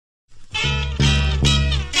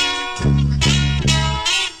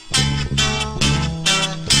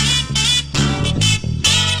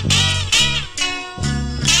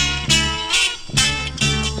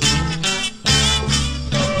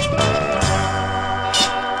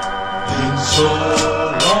so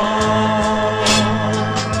long,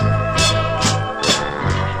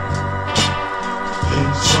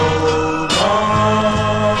 been so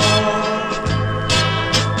long.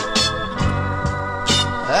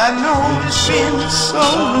 I know it's been so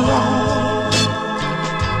long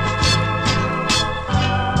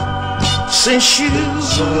since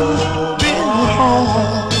you've been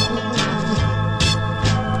home.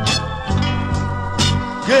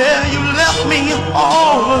 Girl, you left me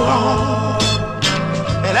all alone,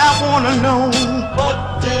 and I wanna know, what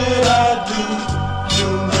did I do to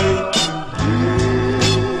make you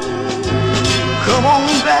come on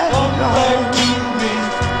back, come back to me,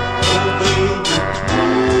 oh baby.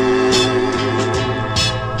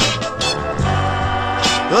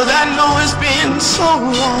 'Cause I know it's been so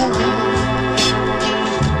long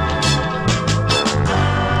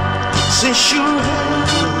since you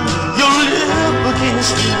live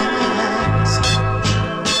against me.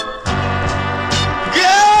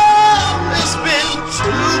 Girl, it's been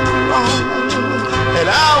too long, and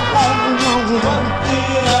I wanna know, what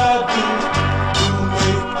did I do to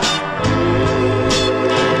make you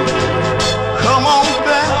come on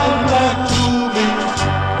back to me,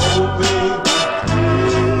 oh baby.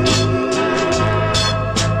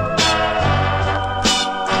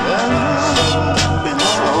 It's been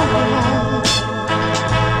so long.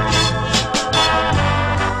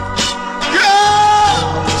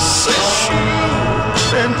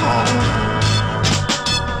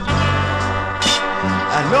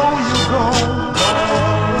 I know you're gone,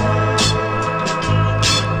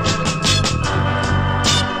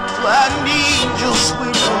 but I need your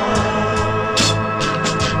sweet love.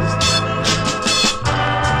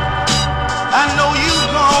 I know you're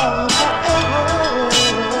gone forever.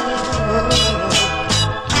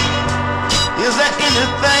 Is there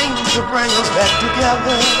anything to bring us back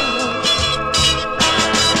together?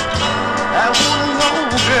 I wanna know,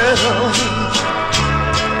 girl.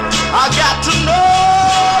 I got to know.